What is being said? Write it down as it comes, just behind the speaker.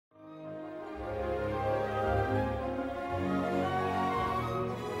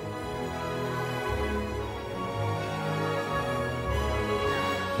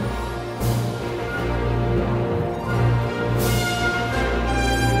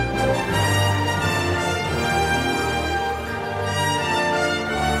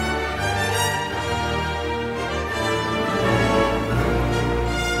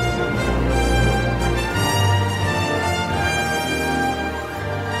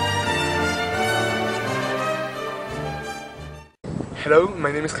Hello,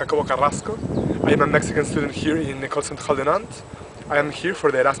 my name is Jacobo Carrasco. I am a Mexican student here in École Centrale Nantes. I am here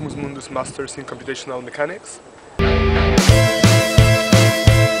for the Erasmus Mundus Masters in Computational Mechanics.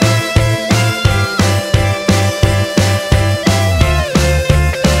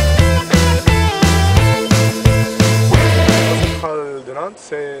 Centrale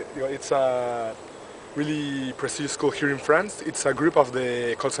Nantes, it's a really prestigious school here in France. It's a group of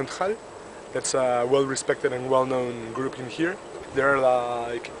the École Centrale. That's a well-respected and well-known group in here. There are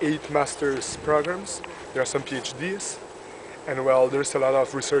like 8 master's programs, there are some PhDs, and well, there's a lot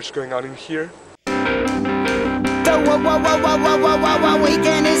of research going on in here.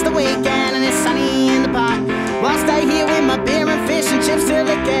 Weekend is the weekend and it's sunny in the pot. Well, I'll stay here with my beer and fish and chips till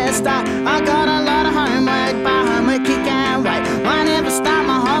it gets dark. I got a lot of homework, but homework you can't wait. I never start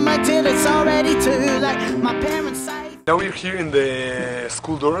my homework till it's already too late. My parents say... Now we're here in the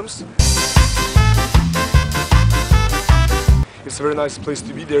school dorms. It's a very nice place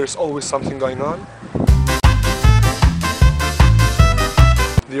to be. There's always something going on.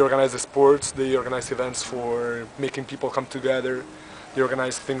 They organize the sports, they organize events for making people come together. They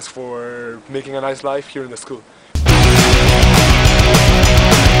organize things for making a nice life here in the school. I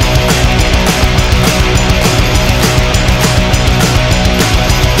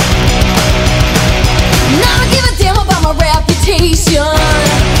don't give a damn about my reputation.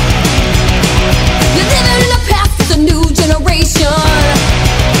 You're living in the past, it's a new generation.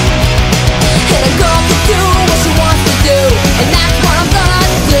 And a girl can do what she wants to do, and that's what I'm gonna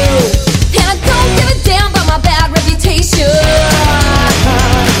do. And I don't give a damn about my bad reputation.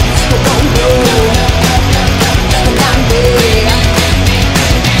 Oh no, not me.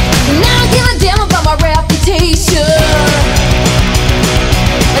 And I don't give a damn about my reputation.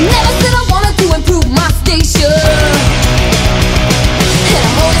 I never said I wanted to improve my station. And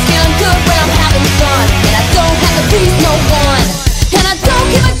I'm always feeling good when I'm having fun, and I don't have to please no one. And I don't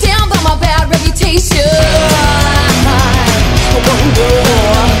give a damn about my bad reputation. Oh no,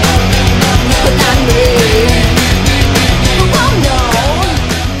 but not me. Oh no.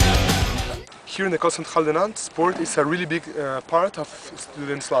 Here in the École Centrale Nantes, sport is a really big part of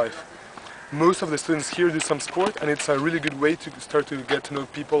students' life. Most of the students here do some sport, and it's a really good way to start to get to know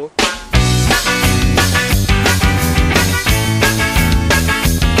people.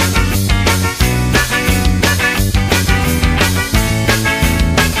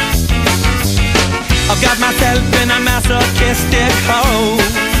 I've got myself in a masochistic hole.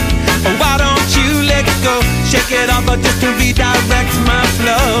 Oh, why don't you let go? Shake it off just to redirect my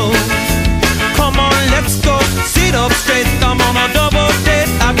flow. Come on, let's go. Sit up straight, I'm on a double date.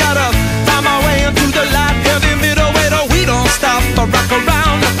 I've gotta find my way into the light. Heavy middleweight, oh, we don't stop. I rock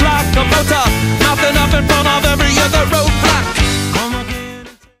around the clock. A motor, nothing up in front of every other roadblock. Come again.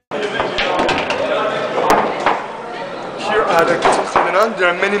 Here at the École Centrale Nantes, there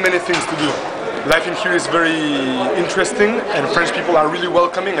are many things to do. Life in here is very interesting, and French people are really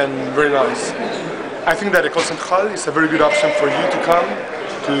welcoming and very nice. I think that École Centrale is a very good option for you to come,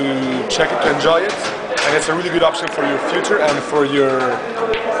 to check it, to enjoy it, and it's a really good option for your future and for your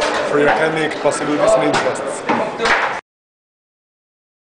academic possibilities and interests.